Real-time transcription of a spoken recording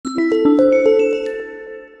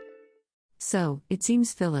So, it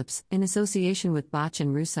seems Philips, in association with Bosch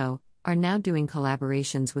and Russo, are now doing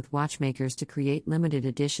collaborations with watchmakers to create limited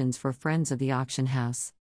editions for friends of the auction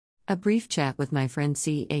house. A brief chat with my friend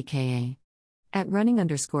C aka at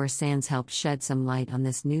running_sands helped shed some light on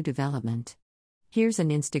this new development. Here's an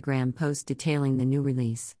Instagram post detailing the new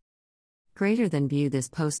release. Greater than view this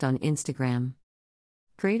post on Instagram.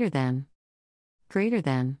 Greater than. Greater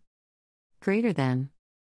than. Greater than.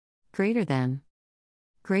 Greater than.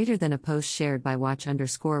 Greater than a post shared by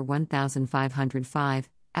watch_1505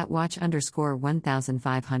 at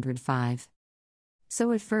watch_1505.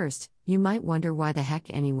 So at first, you might wonder why the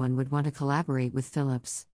heck anyone would want to collaborate with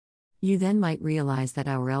Philips. You then might realize that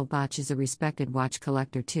Aurel Bosch is a respected watch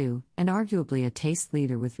collector too, and arguably a taste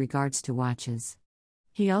leader with regards to watches.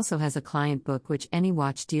 He also has a client book which any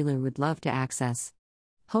watch dealer would love to access.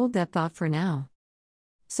 Hold that thought for now.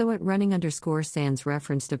 So at running_sands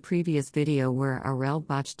referenced a previous video where Aurel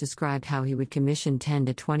Bosch described how he would commission 10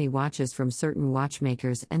 to 20 watches from certain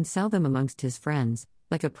watchmakers and sell them amongst his friends,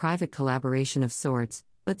 like a private collaboration of sorts,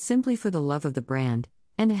 but simply for the love of the brand,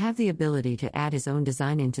 and to have the ability to add his own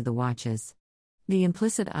design into the watches. The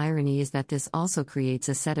implicit irony is that this also creates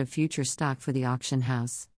a set of future stock for the auction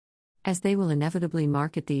house, as they will inevitably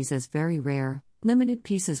market these as very rare, limited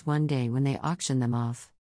pieces one day when they auction them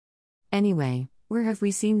off. Anyway, where have we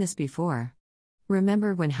seen this before?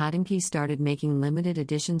 Remember when Hodinkee started making limited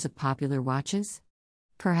editions of popular watches?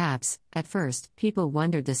 Perhaps, at first, people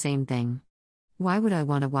wondered the same thing. Why would I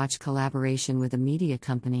want a watch collaboration with a media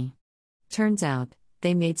company? Turns out,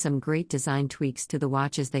 they made some great design tweaks to the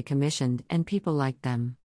watches they commissioned and people liked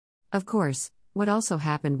them. Of course, what also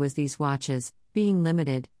happened was these watches, being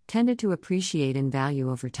limited, tended to appreciate in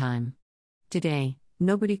value over time. Today,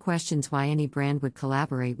 nobody questions why any brand would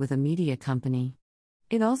collaborate with a media company.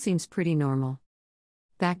 It all seems pretty normal.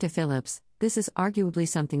 Back to Philips, this is arguably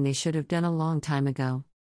something they should have done a long time ago.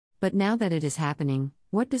 But now that it is happening,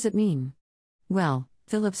 what does it mean? Well,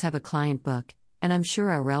 Philips have a client book, and I'm sure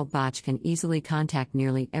Aurel Bosch can easily contact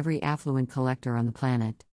nearly every affluent collector on the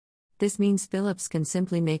planet. This means Philips can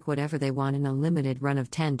simply make whatever they want in a limited run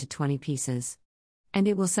of 10 to 20 pieces. And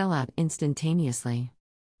it will sell out instantaneously.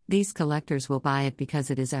 These collectors will buy it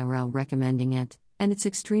because it is Aurel recommending it, and it's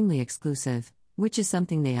extremely exclusive, which is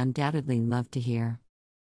something they undoubtedly love to hear.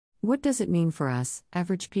 What does it mean for us,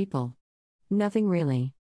 average people? Nothing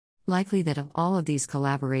really. Likely that all of these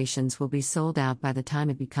collaborations will be sold out by the time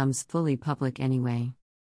it becomes fully public anyway.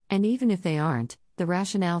 And even if they aren't, the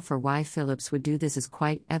rationale for why Philips would do this is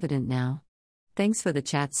quite evident now. Thanks for the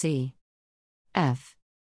chat, C. F.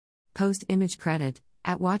 Post image credit,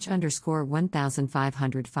 at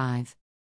watch_1505.